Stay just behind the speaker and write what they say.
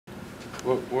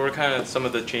What were kind of some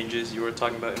of the changes you were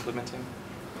talking about implementing?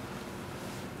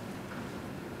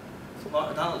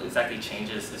 Well, not exactly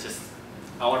changes. It's just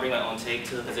I want to bring my own take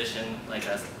to the position, like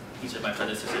as each of my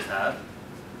predecessors have.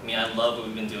 I mean, I love what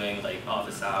we've been doing, like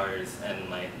office hours and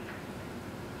like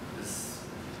this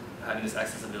having this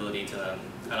accessibility to them,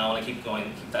 and I want to keep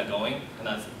that going, and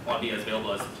I want to be as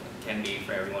available as it can be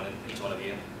for everyone and each one of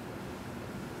you.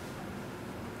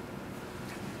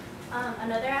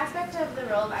 Another aspect of the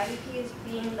role of IVP is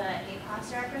being the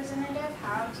APOS representative.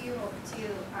 How do you hope to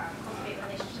cultivate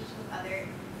relationships with other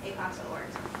APOS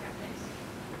orgs on campus?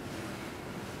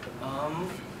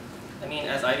 I mean,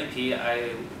 as IVP,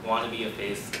 I want to be a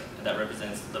face that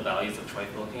represents the values of Troy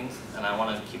Philippines, and I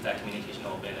want to keep that communication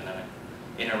open and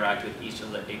interact with each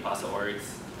of the APOS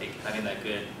orgs, like having that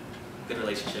good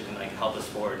relationship and like help us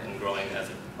forward and growing as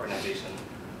an organization.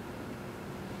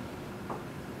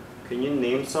 Can you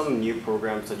name some new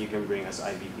programs that you can bring as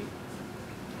IVP?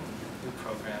 New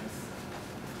programs.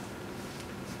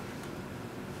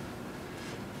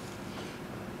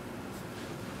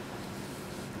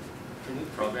 For new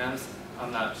programs,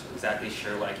 I'm not exactly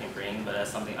sure what I can bring, but that's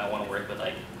something I want to work with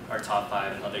like our top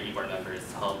 5 and other e-board members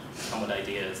to help come with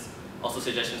ideas. Also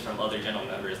suggestions from other general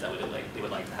members that they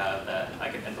would like to have that I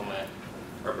could implement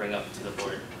or bring up to the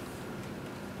board.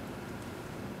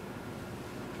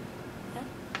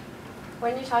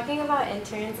 When you're talking about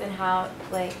interns and how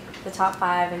like the top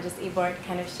 5 and just e-board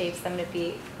kind of shapes them to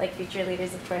be like future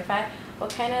leaders of Troy Phi,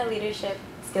 what kind of leadership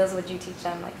skills would you teach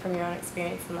them, like from your own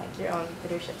experience and like your own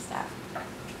leadership staff?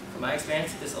 From my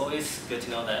experience, it's always good to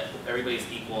know that everybody's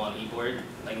equal on e-board.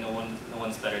 Like no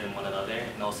one's better than one another,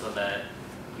 and also that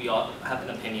we all have an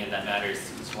opinion that matters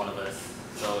to each one of us.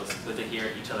 So it's good to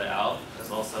hear each other out. It's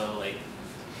also like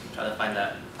try to find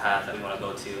that path that we want to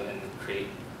go to and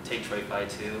take Troy Phi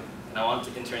to. And I want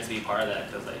the interns to be part of that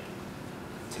because, like,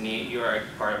 to me, you are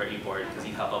part of our e-board because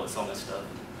you help out with so much stuff.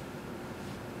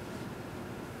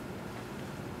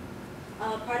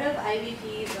 Part of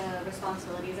IVP's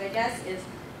responsibilities, I guess, is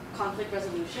conflict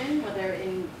resolution, whether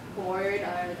in board,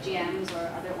 GMs, or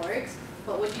other orgs.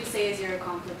 What would you say is your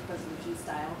conflict resolution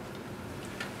style?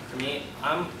 For me,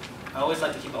 I always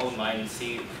like to keep an open mind and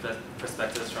see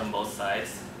perspectives from both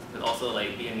sides, but also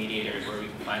like be a mediator where we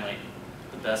can find like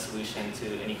the best solution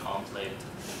to any conflict.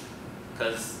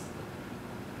 Because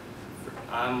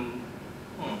I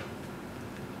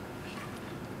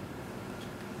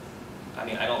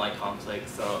mean, I don't like conflict,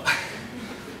 so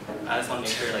I just want to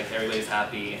make sure like everybody's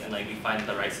happy and like we find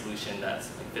the right solution that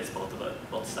like, fits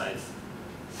both sides.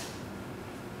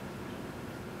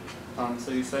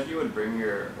 So you said you would bring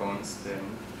your own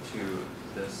spin to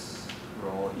this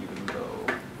role even though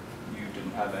you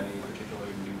didn't have any particular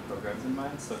new programs in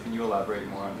mind. So can you elaborate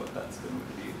more on what that spin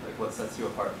would be? Like what sets you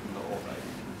apart from the old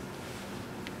IVPs?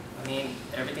 I mean,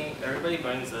 everybody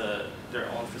brings their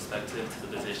own perspective to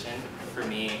the position. For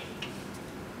me,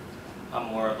 I'm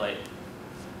more of like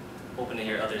open to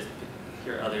hear others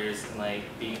and like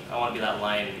I want to be that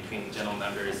line between general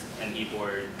members and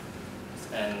e-board.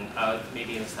 And I would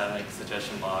maybe just have like a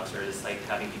suggestion box or just like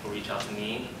having people reach out to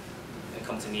me and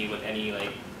come to me with any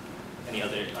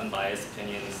other unbiased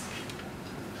opinions.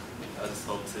 I just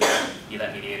hope to be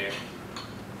that mediator.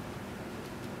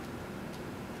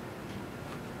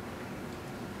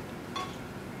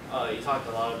 You talked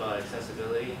a lot about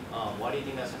accessibility. Why do you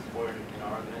think that's important in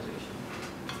our organization?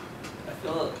 I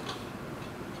feel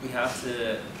we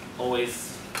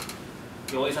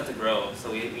always have to grow,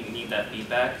 so we need that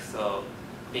feedback. So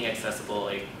being accessible,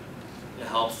 like it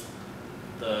helps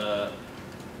the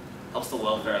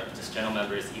welfare of just general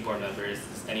members, e-board members,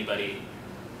 just anybody,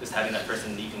 just having that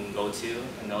person that you can go to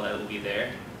and know that it will be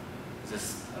there. It's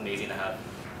just amazing to have.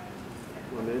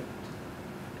 1 minute.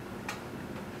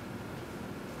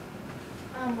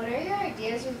 What are your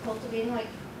ideas with cultivating like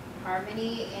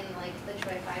harmony in like the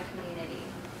Troy Phi community,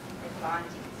 like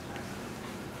bonding stuff?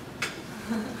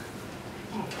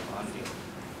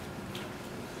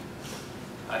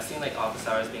 I've seen like office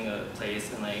hours being a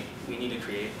place, and like we need to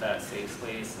create that safe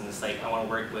space. And it's like I want to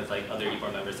work with like other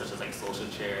e-board members, such as like social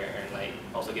chair, and like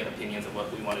also get opinions of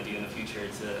what we want to do in the future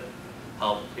to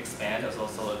help expand, as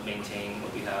also maintain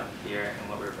what we have here and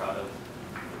what we're proud of.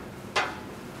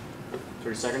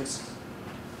 30 seconds.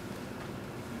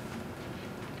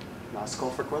 Last call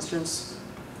for questions.